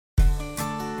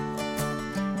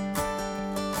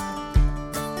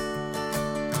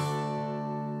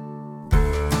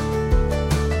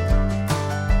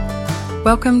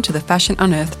Welcome to the Fashion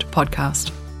Unearthed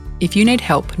podcast. If you need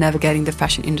help navigating the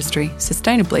fashion industry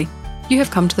sustainably, you have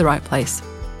come to the right place.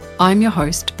 I'm your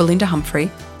host, Belinda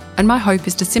Humphrey, and my hope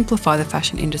is to simplify the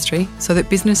fashion industry so that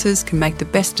businesses can make the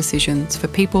best decisions for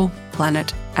people,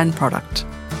 planet, and product.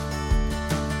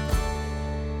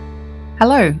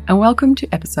 Hello, and welcome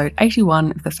to episode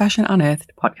 81 of the Fashion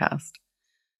Unearthed podcast.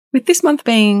 With this month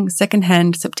being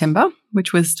Secondhand September,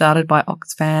 which was started by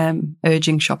Oxfam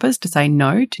urging shoppers to say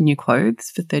no to new clothes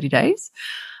for 30 days,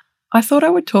 I thought I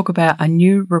would talk about a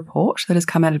new report that has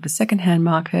come out of the secondhand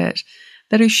market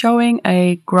that is showing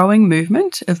a growing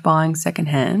movement of buying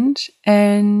secondhand,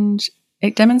 and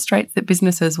it demonstrates that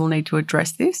businesses will need to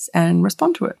address this and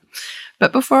respond to it.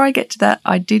 But before I get to that,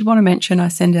 I did want to mention I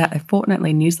send out a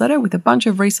fortnightly newsletter with a bunch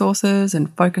of resources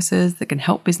and focuses that can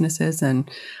help businesses and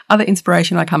other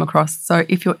inspiration I come across. So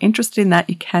if you're interested in that,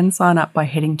 you can sign up by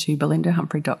heading to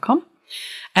belindahumphrey.com.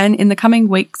 And in the coming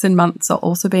weeks and months, I'll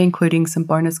also be including some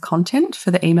bonus content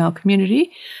for the email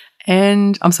community.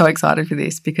 And I'm so excited for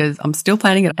this because I'm still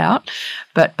planning it out.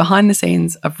 But behind the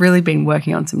scenes, I've really been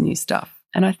working on some new stuff.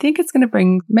 And I think it's going to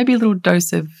bring maybe a little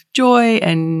dose of joy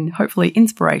and hopefully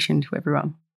inspiration to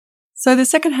everyone. So the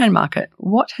secondhand market,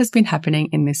 what has been happening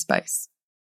in this space?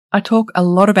 I talk a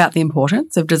lot about the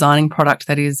importance of designing product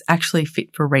that is actually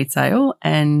fit for resale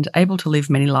and able to live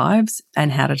many lives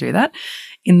and how to do that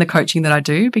in the coaching that I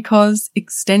do, because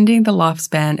extending the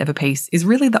lifespan of a piece is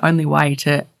really the only way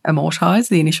to amortize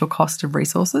the initial cost of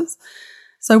resources.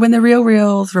 So when the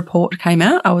RealReal's report came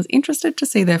out, I was interested to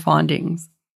see their findings.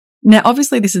 Now,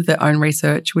 obviously, this is their own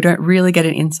research. We don't really get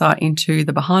an insight into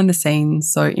the behind the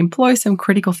scenes, so employ some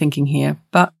critical thinking here.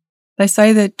 But they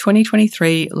say the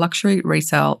 2023 Luxury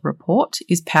Resale Report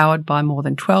is powered by more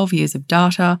than 12 years of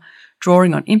data,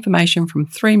 drawing on information from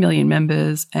 3 million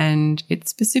members, and it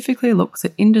specifically looks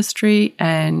at industry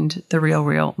and the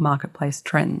RealReal marketplace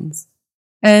trends.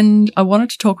 And I wanted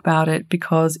to talk about it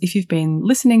because if you've been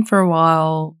listening for a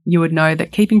while, you would know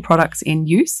that keeping products in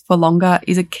use for longer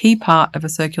is a key part of a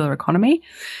circular economy.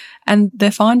 And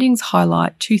their findings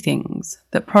highlight two things: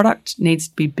 that product needs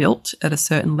to be built at a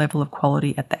certain level of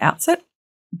quality at the outset,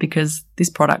 because this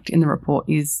product in the report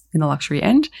is in the luxury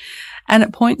end, and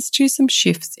it points to some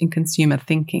shifts in consumer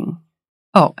thinking.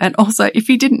 Oh, and also, if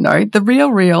you didn't know, The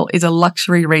RealReal is a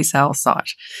luxury resale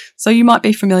site. So you might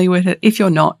be familiar with it. If you're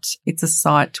not, it's a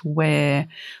site where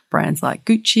brands like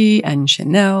Gucci and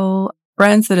Chanel,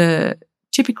 brands that are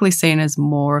typically seen as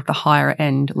more of the higher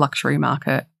end luxury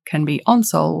market, can be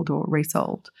on-sold or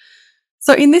resold.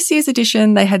 So in this year's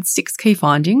edition, they had 6 key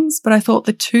findings, but I thought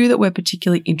the 2 that were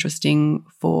particularly interesting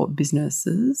for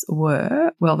businesses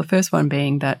were, well, the first one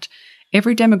being that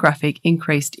every demographic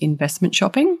increased investment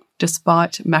shopping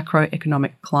despite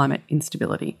macroeconomic climate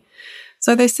instability.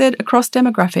 So they said across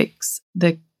demographics,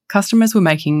 the customers were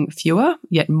making fewer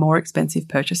yet more expensive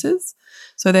purchases.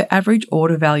 So their average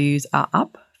order values are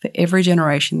up for every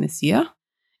generation this year,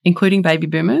 including baby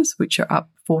boomers, which are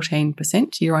up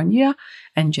 14% year on year,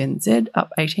 and Gen Z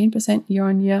up 18% year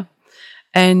on year.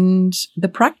 And the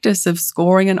practice of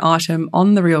scoring an item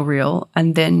on the RealReal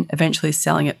and then eventually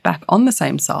selling it back on the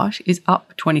same site is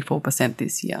up 24%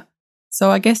 this year. So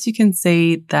I guess you can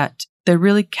see that they're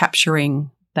really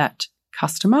capturing that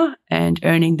customer and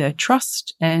earning their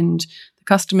trust, and the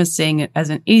customers seeing it as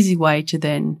an easy way to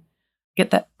then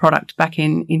get that product back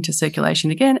into circulation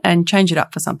again and change it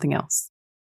up for something else.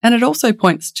 And it also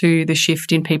points to the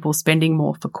shift in people spending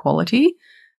more for quality,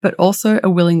 but also a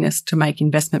willingness to make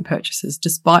investment purchases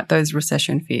despite those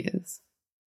recession fears.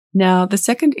 Now, the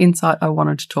second insight I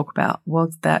wanted to talk about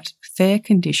was that fair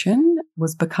condition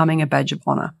was becoming a badge of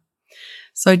honour.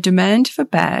 So demand for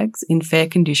bags in fair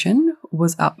condition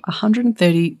was up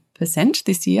 130%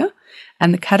 this year,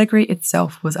 and the category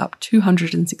itself was up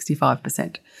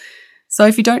 265%. So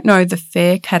if you don't know, the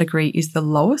fair category is the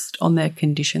lowest on their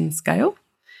condition scale.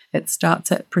 It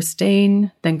starts at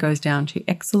pristine, then goes down to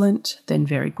excellent, then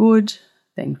very good,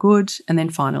 and then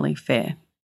finally fair.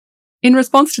 In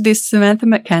response to this, Samantha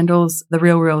McCandles, the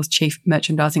RealReal's Chief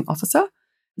Merchandising Officer,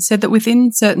 said that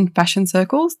within certain fashion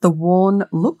circles, the worn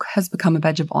look has become a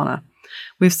badge of honour.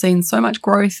 We've seen so much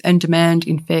growth and demand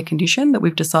in fair condition that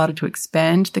we've decided to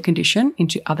expand the condition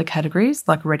into other categories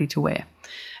like ready to wear.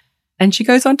 And she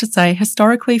goes on to say,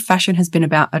 historically, fashion has been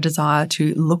about a desire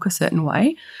to look a certain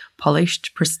way,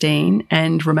 polished, pristine,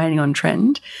 and remaining on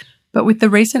trend. But with the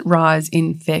recent rise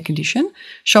in fair condition,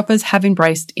 shoppers have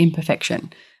embraced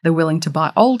imperfection. They're willing to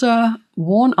buy older,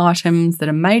 worn items that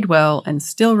are made well and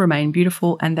still remain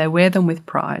beautiful, and they wear them with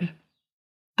pride.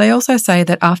 They also say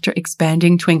that after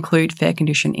expanding to include fair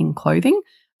condition in clothing,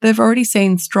 They've already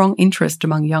seen strong interest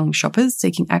among young shoppers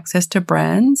seeking access to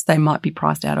brands they might be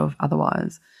priced out of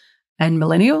otherwise. And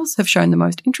millennials have shown the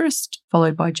most interest,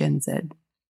 followed by Gen Z.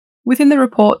 Within the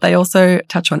report, they also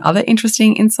touch on other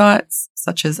interesting insights,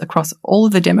 such as across all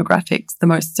of the demographics, the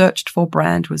most searched for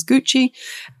brand was Gucci,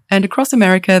 and across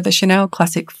America, the Chanel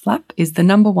Classic Flap is the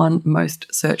number one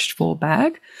most searched for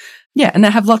bag. Yeah, and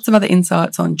they have lots of other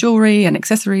insights on jewelry and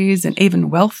accessories and even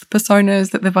wealth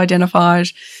personas that they've identified,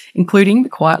 including the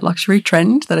quiet luxury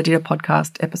trend that I did a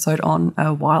podcast episode on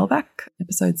a while back,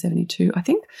 episode 72, I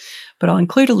think. But I'll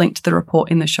include a link to the report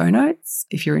in the show notes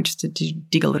if you're interested to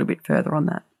dig a little bit further on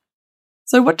that.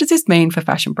 So what does this mean for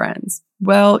fashion brands?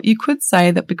 Well, you could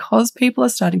say that because people are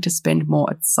starting to spend more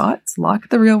at sites like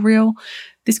The RealReal,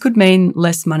 this could mean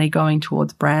less money going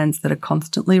towards brands that are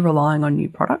constantly relying on new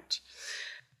product.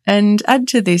 And add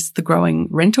to this the growing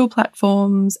rental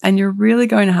platforms, and you're really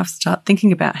going to have to start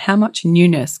thinking about how much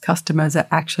newness customers are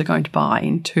actually going to buy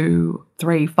in 2,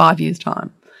 3, 5 years'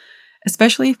 time,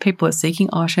 especially if people are seeking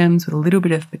items with a little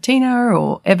bit of patina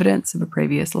or evidence of a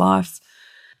previous life,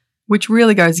 which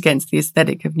really goes against the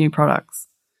aesthetic of new products.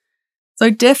 So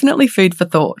definitely food for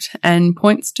thought and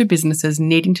points to businesses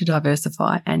needing to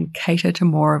diversify and cater to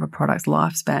more of a product's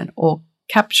lifespan or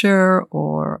capture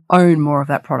or own more of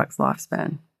that product's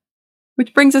lifespan.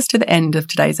 Which brings us to the end of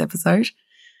today's episode.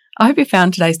 I hope you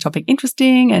found today's topic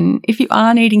interesting, and if you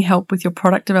are needing help with your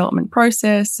product development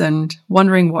process and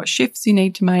wondering what shifts you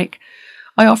need to make,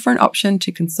 I offer an option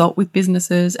to consult with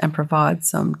businesses and provide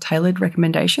some tailored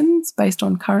recommendations based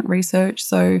on current research.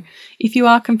 So if you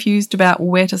are confused about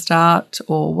where to start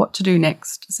or what to do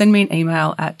next, send me an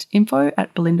email at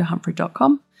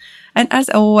info@belindahumphrey.com. And as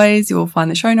always, you will find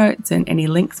the show notes and any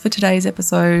links for today's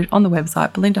episode on the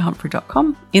website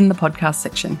belindahumphrey.com in the podcast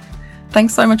section.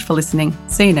 Thanks so much for listening.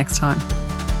 See you next time.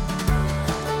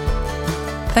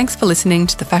 Thanks for listening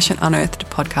to the Fashion Unearthed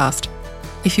podcast.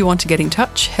 If you want to get in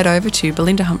touch, head over to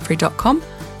belindahumphrey.com,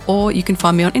 or you can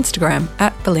find me on Instagram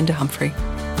 @belindahumphrey.